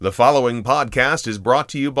The following podcast is brought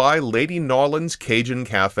to you by Lady Narland's Cajun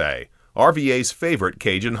Cafe, RVA's favorite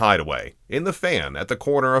Cajun hideaway, in the Fan at the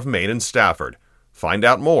corner of Main and Stafford. Find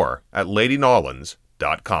out more at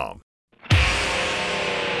ladynarlands.com.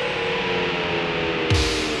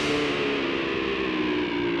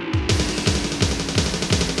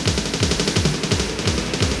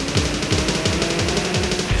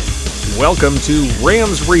 Welcome to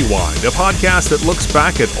Rams Rewind, a podcast that looks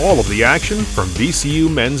back at all of the action from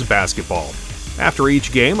VCU men's basketball. After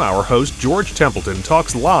each game, our host George Templeton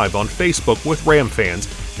talks live on Facebook with Ram fans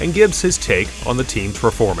and gives his take on the team's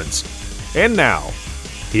performance. And now,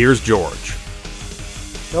 here's George.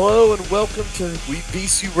 Hello and welcome to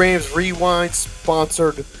VCU Rams Rewind,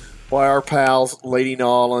 sponsored by our pals Lady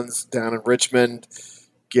Narlands down in Richmond.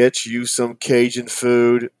 Get you some Cajun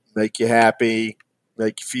food, make you happy,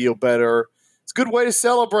 make you feel better. It's a good way to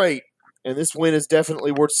celebrate, and this win is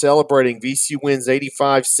definitely worth celebrating. VCU wins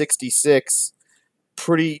 85-66.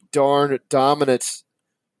 Pretty darn dominant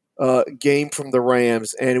game from the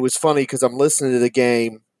Rams, and it was funny because I'm listening to the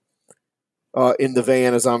game in the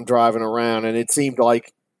van as I'm driving around, and it seemed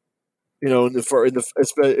like, you know,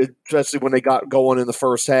 especially when they got going in the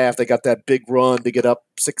first half, they got that big run to get up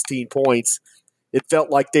 16 points. It felt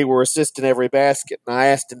like they were assisting every basket, and I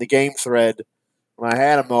asked in the game thread when I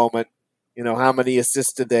had a moment, you know, how many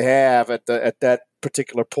assists did they have at that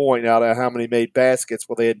particular point out of how many made baskets?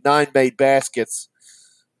 Well, they had 9 made baskets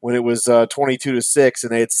when it was 22-6,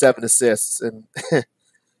 and they had 7 assists. And,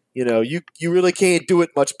 you know, you really can't do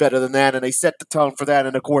it much better than that, and they set the tone for that.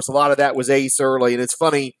 And, of course, a lot of that was ace early. And it's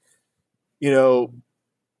funny, you know,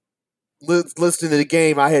 listening to the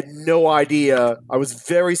game, I had no idea. I was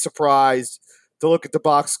very surprised to look at the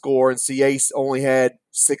box score and see Ace only had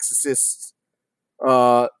 6 assists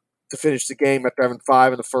to finish the game after having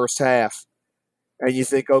 5 in the first half. And you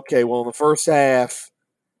think, okay, well, in the first half,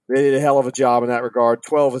 they did a hell of a job in that regard.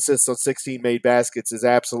 12 assists on 16 made baskets is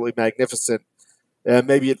absolutely magnificent.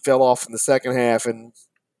 Maybe it fell off in the second half, and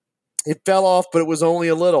it fell off, but it was only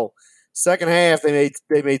a little. Second half, they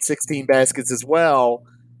made 16 baskets as well,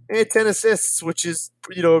 and 10 assists, which is,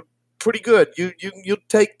 you know, pretty good. You'll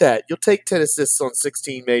take that. You'll take 10 assists on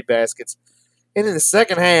 16 made baskets. And in the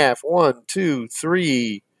second half, 1, 2,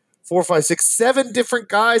 3, 4, 5, 6, 7 different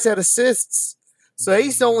guys had assists. So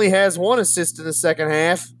Ace only has 1 assist in the second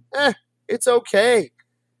half. It's okay.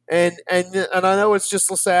 And I know it's just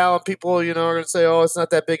LaSalle, and people, you know, are going to say, oh, it's not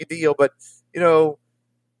that big a deal. But, you know,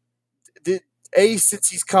 Ace, since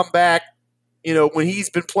he's come back, you know, when he's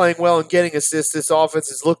been playing well and getting assists, this offense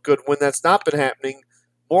has looked good. When that's not been happening,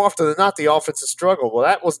 more often than not, the offense has struggled. Well,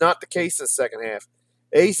 that was not the case in the second half.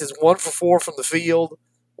 Ace is 1 for 4 from the field,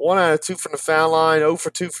 1 out of 2 from the foul line, 0 for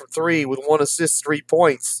 2 from 3 with 1 assist, 3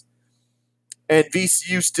 points. And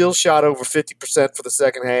VCU still shot over 50% for the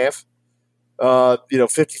second half.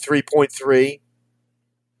 53.3,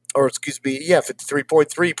 or excuse me,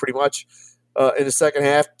 53.3 pretty much in the second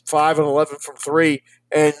half. 5 and 11 from 3,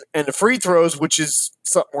 and the free throws, which is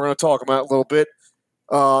something we're going to talk about a little bit.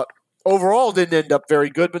 Overall, didn't end up very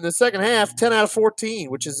good, but in the second half, 10 out of 14,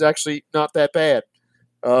 which is actually not that bad.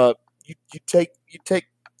 You take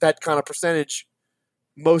that kind of percentage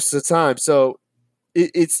most of the time. So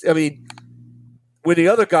it's when the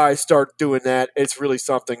other guys start doing that, it's really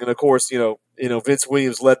something. And of course, you know, Vince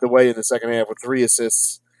Williams led the way in the second half with 3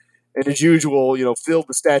 assists, and as usual, you know, filled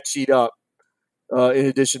the stat sheet up. In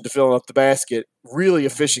addition to filling up the basket, really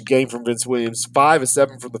efficient game from Vince Williams. 5 of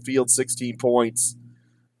 7 from the field, 16 points.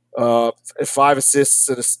 5 assists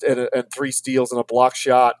and 3 steals and a block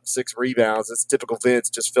shot, 6 rebounds. It's typical Vince,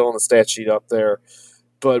 just filling the stat sheet up there.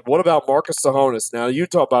 But what about Marcus Tsohonis? Now, you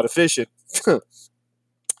talk about efficient.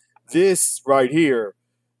 This right here,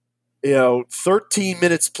 you know, 13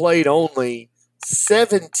 minutes played only,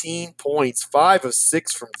 17 points, 5 of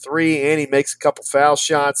 6 from 3, and he makes a couple foul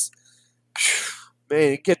shots.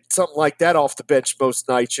 Man, you get something like that off the bench most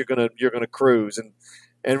nights, you're gonna cruise.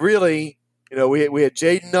 And really, you know, we had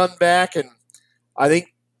Jayden Nunn back, and I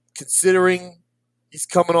think considering he's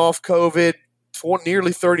coming off COVID, plays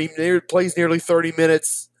nearly 30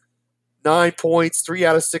 minutes, 9 points, 3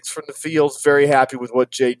 out of 6 from the field. Very happy with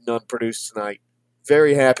what Jayden Nunn produced tonight.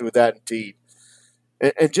 Very happy with that indeed.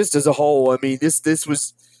 And just as a whole, I mean, this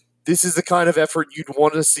is the kind of effort you'd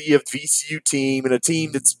want to see a VCU team and a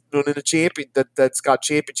team that's in a that's got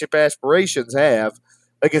championship aspirations have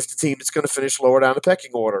against a team that's going to finish lower down the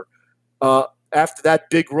pecking order. After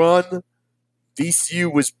that big run,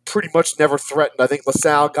 VCU was pretty much never threatened. I think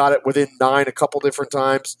LaSalle got it within 9 a couple different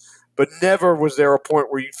times, but never was there a point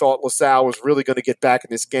where you thought LaSalle was really going to get back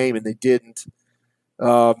in this game, and they didn't.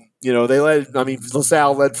 LaSalle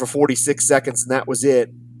led for 46 seconds, and that was it.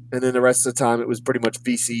 and then the rest of the time it was pretty much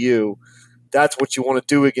VCU. That's what you want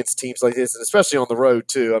to do against teams like this, and especially on the road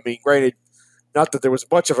too. I mean, granted, not that there was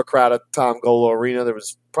much of a crowd at Tom Golo Arena. There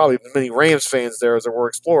was probably as many Rams fans there as there were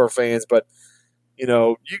Explorer fans, but you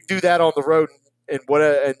can do that on the road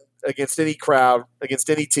and against any crowd, against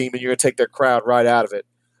any team, and you're going to take their crowd right out of it,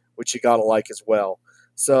 which you got to like as well.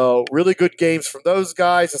 So really good games from those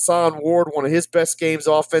guys. Hassan Ward, one of his best games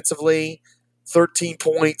offensively, 13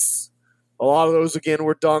 points. A lot of those, again,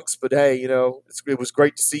 were dunks, but hey, it was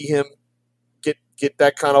great to see him get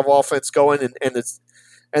that kind of offense going.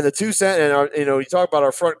 And the two center, and you talk about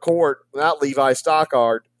our front court without Levi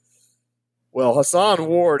Stockard. Well, Hassan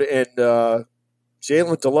Ward and Jalen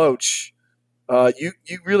Deloach,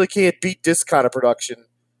 you really can't beat this kind of production.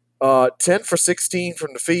 10 for 16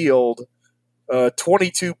 from the field,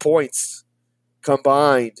 22 points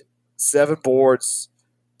combined, 7 boards.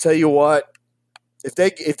 Tell you what, if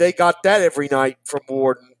they got that every night from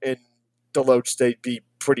Ward and Deloach, they'd be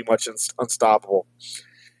pretty much unstoppable.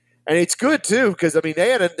 And it's good too because they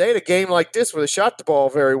had a game like this where they shot the ball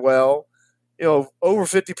very well. Over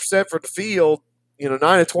 50% from the field. 9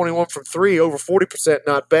 of 21 from 3, over 40%,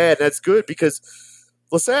 not bad. And that's good because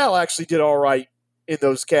LaSalle actually did all right in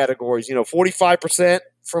those categories. 45%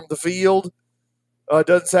 from the field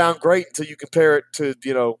doesn't sound great until you compare it to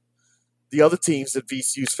the other teams that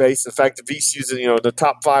VCU's faced. In fact, the VCU's in the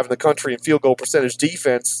top 5 in the country in field goal percentage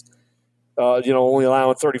defense. Only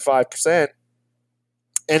allowing 35%.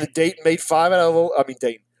 And Dayton made 5 out of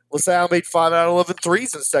LaSalle made 5 out of 11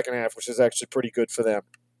 threes in the second half, which is actually pretty good for them.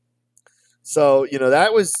 So,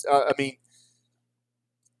 that was,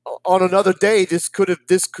 on another day, this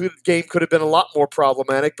game could have been a lot more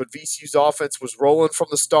problematic, but VCU's offense was rolling from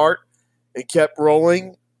the start and kept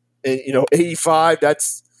rolling. And, 85,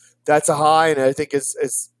 that's a high. And I think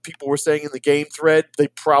as people were saying in the game thread, they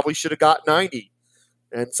probably should have got 90.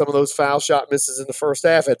 And some of those foul shot misses in the first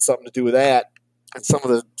half had something to do with that. And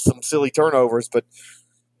some silly turnovers, but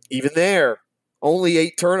even there, only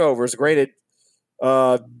 8 turnovers. Granted,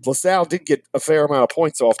 LaSalle did get a fair amount of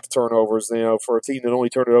points off the turnovers. For a team that only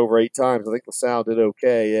turned it over 8 times, I think LaSalle did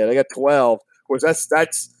okay. Yeah, they got 12. Of course, that's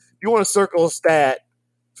if you want to circle a stat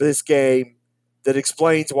for this game that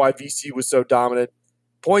explains why VCU was so dominant.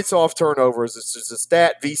 Points off turnovers. It's just a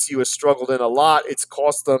stat VCU has struggled in a lot. It's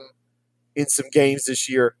cost them in some games this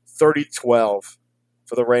year, 30-12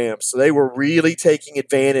 for the Rams. So they were really taking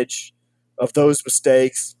advantage of those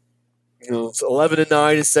mistakes. It's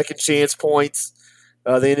 11-9 in second chance points.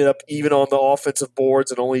 They ended up even on the offensive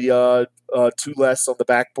boards and only 2 less on the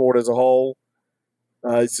backboard as a whole.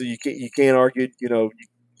 So you can't argue. You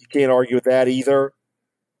can't argue with that either.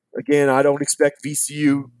 Again, I don't expect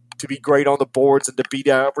VCU to be great on the boards and to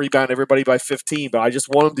rebound everybody by 15, but I just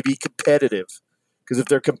want them to be competitive. Because if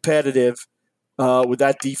they're competitive with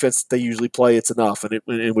that defense they usually play, it's enough. And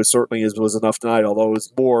it was certainly was enough tonight, although it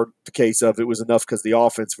was more the case of it was enough because the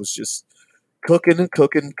offense was just cooking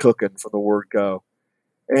from the word go.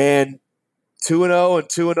 And 2-0 and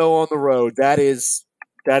 2-0 on the road. That is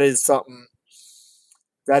something.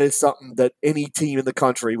 That is something that any team in the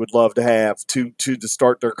country would love to have to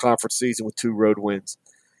start their conference season with 2 road wins.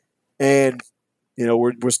 And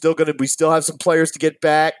we still have some players to get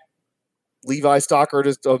back. Levi Stockard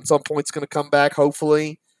is at some point going to come back,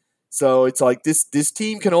 hopefully. So it's like this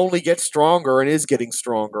team can only get stronger and is getting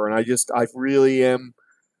stronger. And I really am.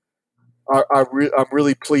 I'm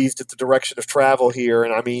really pleased at the direction of travel here.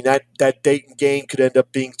 And that Dayton game could end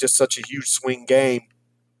up being just such a huge swing game.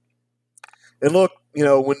 And look,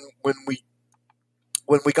 when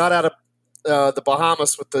we got out of the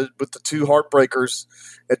Bahamas with the 2 heartbreakers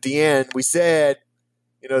at the end, we said,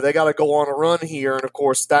 they got to go on a run here. And of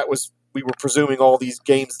course, we were presuming all these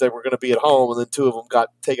games they were going to be at home, and then 2 of them got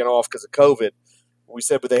taken off because of COVID. We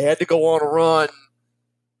said, but they had to go on a run,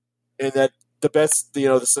 and that the best,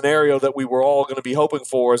 the scenario that we were all going to be hoping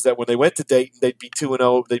for is that when they went to Dayton, they'd be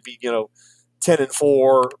 2-0, they'd be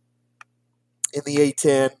 10-4 in the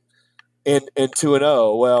A-10 and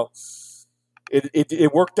 2-0. Well,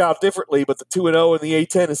 it worked out differently, but the 2-0 in the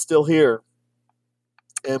A-10 is still here,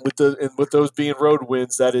 and with those being road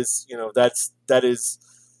wins, that is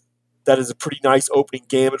a pretty nice opening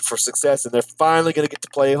gambit for success, and they're finally going to get to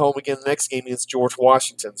play home again the next game against George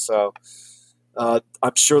Washington. So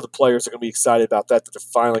I'm sure the players are going to be excited about that they're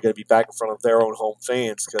finally going to be back in front of their own home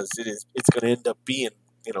fans, because it's going to end up being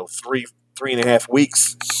 3.5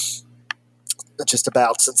 weeks just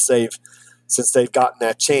about since they've gotten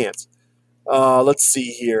that chance. Let's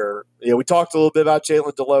see here. We talked a little bit about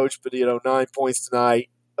Jalen Deloach, but 9 points tonight,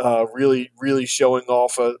 really showing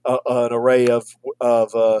off an array of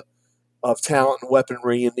talent and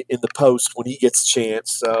weaponry in the post when he gets a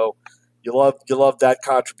chance. So you love that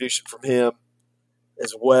contribution from him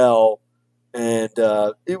as well. And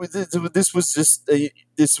this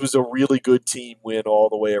was a really good team win all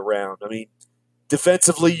the way around. I mean,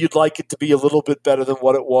 defensively, you'd like it to be a little bit better than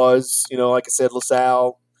what it was. Like I said,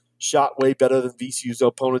 LaSalle shot way better than VCU's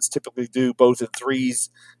opponents typically do, both in threes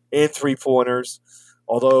and three-pointers.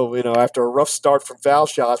 Although, after a rough start from foul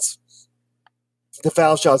shots, the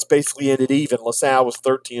foul shots basically ended even. LaSalle was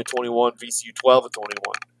 13-21, VCU 12-21.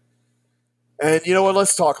 And you know what?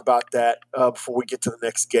 Let's talk about that before we get to the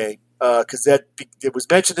next game, because it was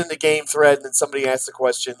mentioned in the game thread, and then somebody asked the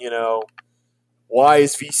question, why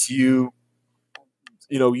is VCU,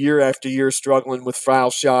 year after year struggling with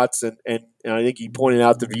foul shots? And I think he pointed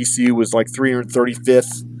out that VCU was like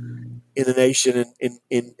 335th in the nation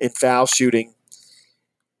in foul shooting.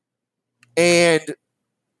 And,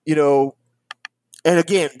 and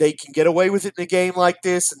again, they can get away with it in a game like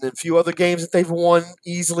this, and then a few other games that they've won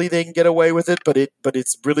easily, they can get away with it. But it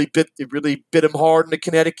really bit them hard in the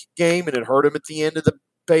Connecticut game, and it hurt them at the end of the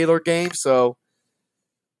Baylor game. So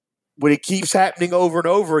when it keeps happening over and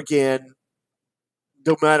over again,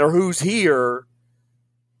 no matter who's here,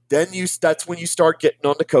 then that's when you start getting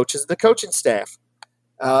on the coaches and the coaching staff.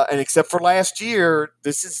 And except for last year,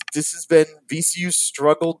 this has been VCU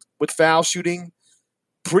struggled with foul shooting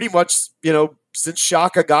pretty much, since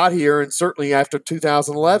Shaka got here, and certainly after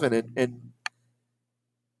 2011. And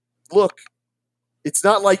look, it's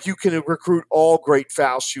not like you can recruit all great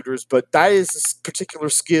foul shooters, but that is a particular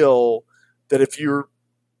skill that if you're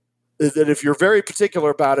very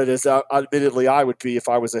particular about it, as admittedly I would be if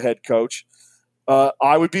I was a head coach,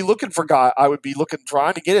 I would be looking for guys. I would be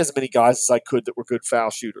trying to get as many guys as I could that were good foul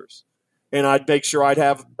shooters, and I'd make sure I'd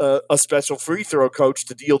have a special free throw coach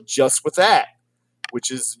to deal just with that,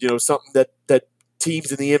 which is something that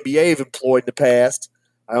teams in the NBA have employed in the past.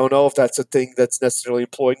 I don't know if that's a thing that's necessarily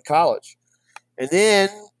employed in college. And then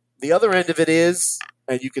the other end of it is,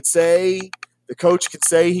 and you could say, the coach could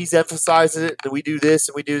say he's emphasizing it, and we do this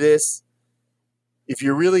and we do this. If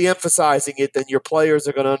you're really emphasizing it, then your players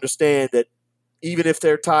are going to understand that even if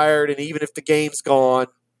they're tired and even if the game's gone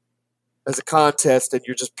as a contest and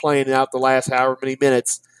you're just playing out the last however many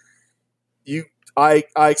minutes, I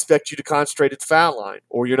expect you to concentrate at the foul line,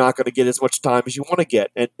 or you're not going to get as much time as you want to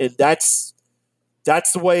get. And that's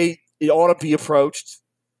the way it ought to be approached.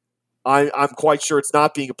 I'm quite sure it's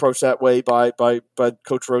not being approached that way by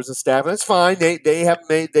Coach Rose's staff, and it's fine. They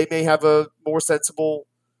may have a more sensible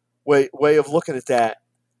way of looking at that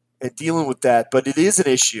and dealing with that, but it is an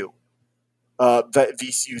issue. That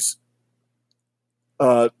VCU's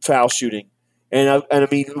foul shooting. And I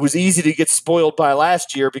mean, it was easy to get spoiled by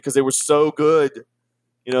last year because they were so good.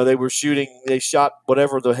 They shot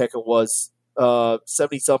whatever the heck it was,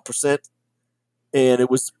 70-some%. And it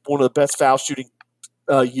was one of the best foul shooting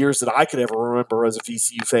years that I could ever remember as a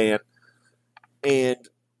VCU fan. And,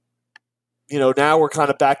 now we're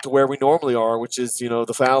kind of back to where we normally are, which is,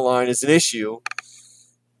 the foul line is an issue.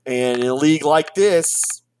 And in a league like this,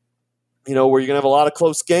 where you're going to have a lot of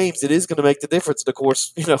close games, it is going to make the difference. And, of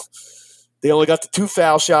course, they only got the 2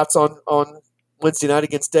 foul shots on Wednesday night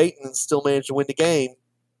against Dayton and still managed to win the game,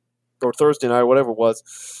 or Thursday night or whatever it was.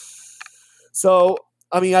 So,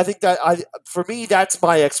 I mean, I think that for me, that's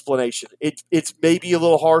my explanation. It's maybe a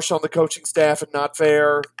little harsh on the coaching staff and not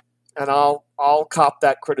fair, and I'll cop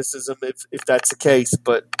that criticism if that's the case.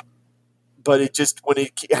 But it just, when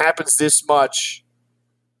it happens this much,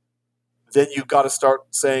 then you've got to start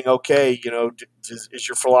saying, okay, is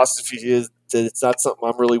your philosophy is that it's not something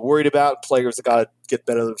I'm really worried about. Players have got to get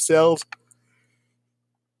better themselves,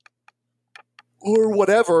 or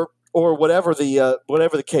whatever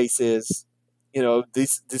the case is.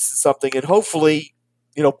 This is something, and hopefully,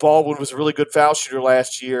 Baldwin was a really good foul shooter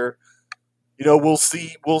last year. We'll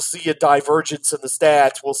see a divergence in the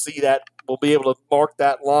stats. We'll see that. We'll be able to mark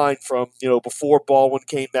that line from, before Baldwin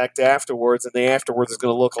came back to afterwards, and the afterwards is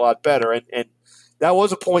going to look a lot better. And that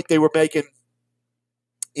was a point they were making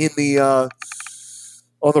in the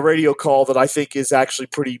on the radio call that I think is actually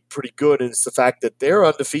pretty good, and it's the fact that they're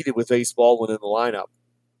undefeated with Ace Baldwin in the lineup.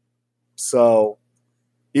 So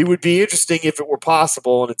it would be interesting if it were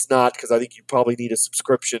possible, and it's not, because I think you probably need a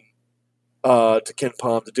subscription to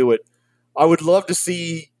KenPom to do it. I would love to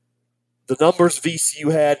see the numbers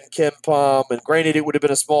VCU had in KenPom, and granted, it would have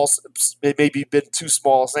been maybe been too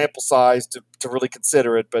small a sample size to really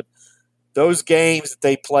consider it, but those games that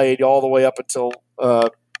they played all the way up until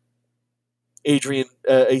Adrian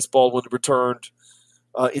Ace Baldwin returned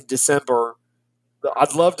in December,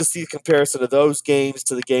 I'd love to see the comparison of those games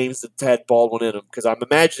to the games that had Baldwin in them, because I'm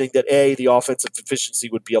imagining that A, the offensive efficiency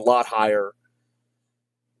would be a lot higher,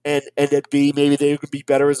 and that B, maybe they could be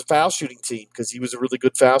better as a foul shooting team, because he was a really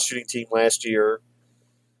good foul shooting team last year,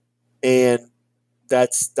 and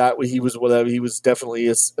he was definitely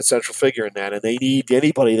a central figure in that, and they need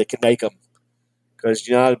anybody that can make them, because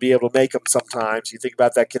you know how to be able to make them sometimes. You think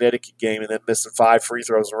about that Connecticut game and then missing 5 free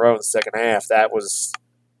throws in a row in the second half. That was,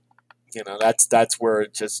 that's where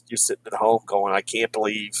it just you're sitting at home going, I can't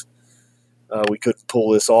believe we couldn't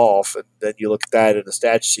pull this off. And then you look at that in the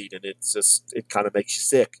stat sheet, and it kind of makes you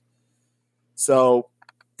sick. So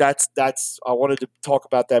that's I wanted to talk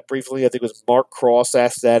about that briefly. I think it was Mark Cross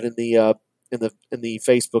asked that in the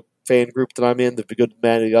Facebook fan group that I'm in, the Good,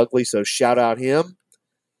 Bad, and the Ugly. So shout out him,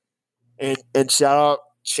 and shout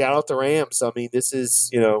out the Rams. I mean, this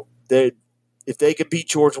is if they could beat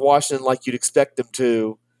George Washington like you'd expect them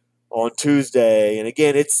to on Tuesday, and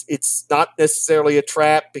again, it's not necessarily a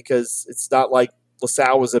trap, because it's not like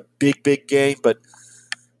LaSalle was a big game, but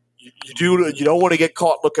you don't want to get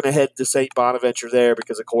caught looking ahead to St. Bonaventure there,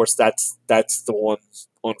 because of course that's the one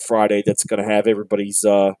on Friday that's going to have everybody's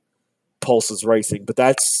pulses racing. But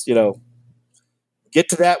that's get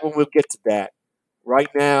to that when we'll get to that. Right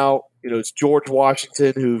now, it's George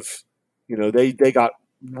Washington who've they got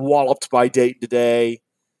walloped by Dayton today.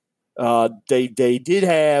 They did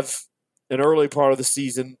have an early part of the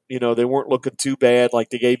season. They weren't looking too bad. Like,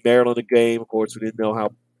 they gave Maryland a game. Of course, we didn't know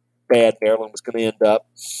how bad Maryland was going to end up,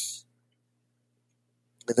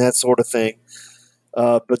 and that sort of thing.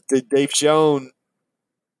 But they've shown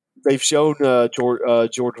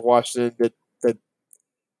George Washington that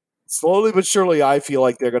slowly but surely, I feel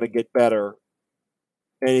like they're going to get better.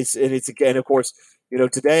 And it's again, of course,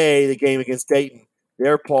 today the game against Dayton,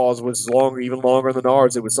 their pause was even longer than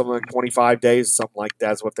ours. It was something like 25 days, something like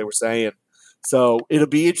that is what they were saying. So it'll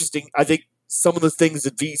be interesting. I think some of the things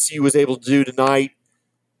that VCU was able to do tonight,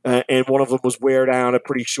 and one of them was wear down a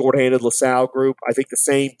pretty shorthanded LaSalle group. I think the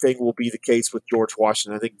same thing will be the case with George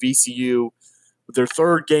Washington. I think VCU, with their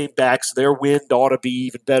third game back, so their win ought to be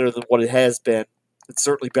even better than what it has been. It's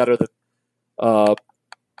certainly better than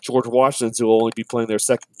George Washington's, who will only be playing their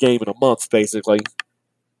second game in a month, basically.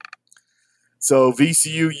 So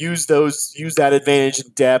VCU used that advantage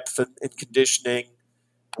in depth and conditioning,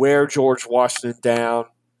 wear George Washington down,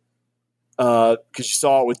 because you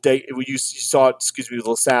saw it with with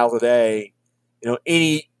LaSalle today.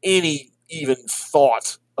 Any even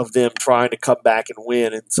thought of them trying to come back and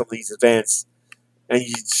win in some of these events, and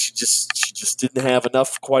she just didn't have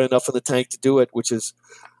quite enough in the tank to do it, which is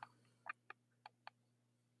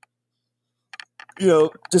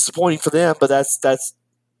disappointing for them. But that's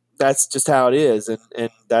just how it is,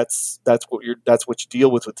 and that's what you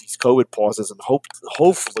deal with these COVID pauses, and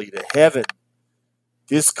hopefully to heaven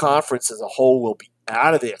this conference as a whole will be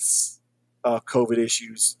out of this COVID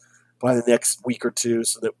issues by the next week or two,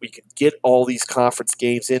 so that we can get all these conference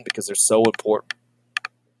games in, because they're so important.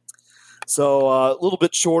 So a little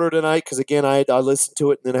bit shorter tonight, because again I listened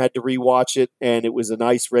to it and then I had to rewatch it, and it was a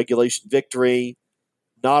nice regulation victory.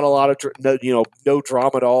 Not a lot of no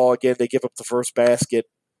drama at all. Again, they give up the first basket,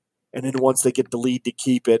 and then once they get the lead, to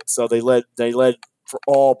keep it. So they led for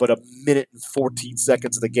all but a minute and 14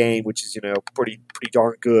 seconds of the game, which is pretty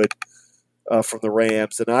darn good from the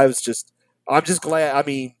Rams. And I'm just glad. I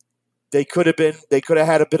mean, they could have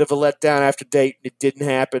had a bit of a letdown after Dayton. It didn't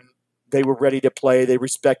happen. They were ready to play. They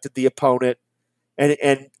respected the opponent.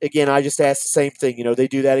 And again, I just asked the same thing. They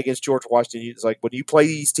do that against George Washington. It's like, when you play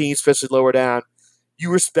these teams, especially lower down,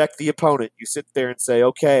 you respect the opponent. You sit there and say,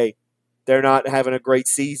 okay, they're not having a great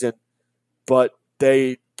season, but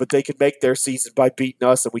they can make their season by beating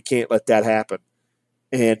us, and we can't let that happen.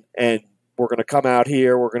 And we're going to come out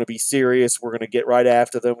here. We're going to be serious. We're going to get right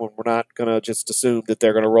after them, and we're not going to just assume that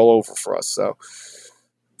they're going to roll over for us. So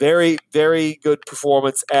very, very good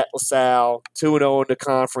performance at LaSalle. 2-0 in the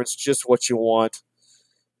conference, just what you want.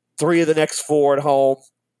 3 of the next 4 at home.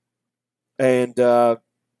 And,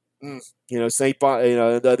 St. Bon,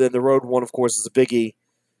 then the road one, of course, is a biggie.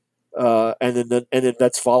 And then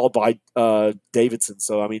that's followed by Davidson.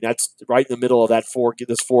 So I mean, that's right in the middle of this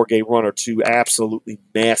 4-game run are 2 absolutely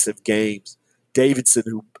massive games. Davidson,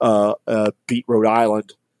 who beat Rhode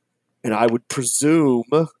Island, and I would presume,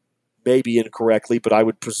 maybe incorrectly, but I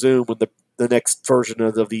would presume when the next version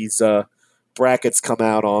of these brackets come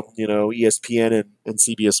out on ESPN and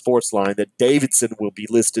CBS Sports Line, that Davidson will be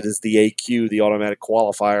listed as the AQ, the automatic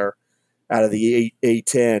qualifier out of the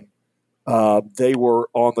A10. They were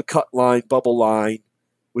on the cut line, bubble line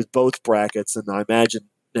with both brackets, and I imagine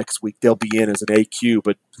next week. They'll be in as an AQ,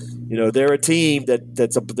 but they're a team they're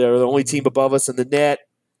the only team above us in the net.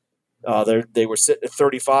 They were sitting at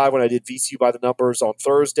 35 when I did VCU by the numbers on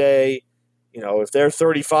Thursday. If they're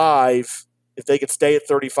 35, if they could stay at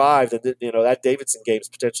 35, then that Davidson game is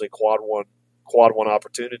potentially a quad one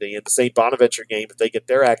opportunity. And the St. Bonaventure game, if they get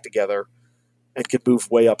their act together and can move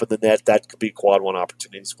way up in the net, that could be a quad one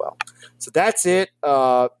opportunity as well. So that's it.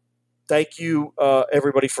 Thank you,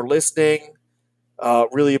 everybody, for listening.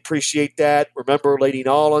 Really appreciate that. Remember, Lady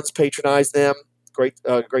Nollins, patronize them. Great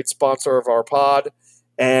sponsor of our pod.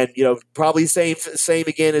 And, probably same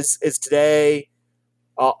again as today.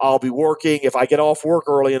 I'll be working. If I get off work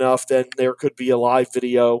early enough, then there could be a live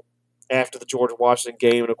video after the Georgia Washington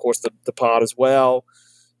game, and, of course, the pod as well.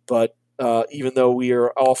 But even though we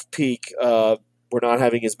are off peak, we're not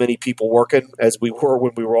having as many people working as we were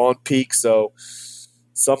when we were on peak. So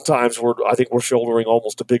sometimes I think we're shouldering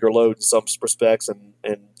almost a bigger load in some respects, and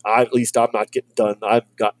I'm not getting done. I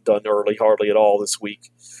haven't gotten done early hardly at all this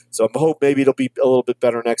week. So I hope maybe it'll be a little bit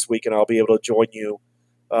better next week, and I'll be able to join you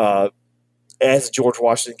as the George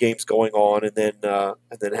Washington game's going on, and then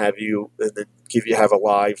have a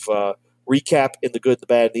live recap in the good, the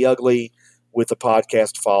bad, and the ugly with the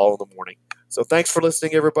podcast to follow in the morning. So thanks for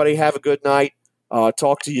listening, everybody. Have a good night.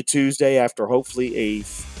 Talk to you Tuesday after hopefully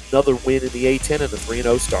another win in the A-10 and a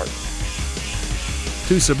 3-0 start.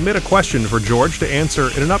 To submit a question for George to answer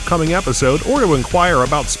in an upcoming episode or to inquire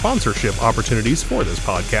about sponsorship opportunities for this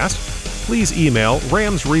podcast, please email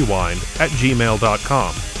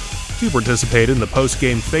ramsrewind@gmail.com. To participate in the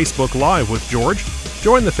post-game Facebook Live with George,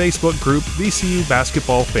 join the Facebook group VCU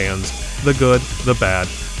Basketball Fans, the good, the bad,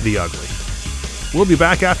 the ugly. We'll be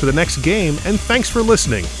back after the next game, and thanks for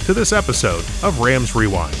listening to this episode of Rams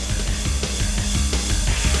Rewind.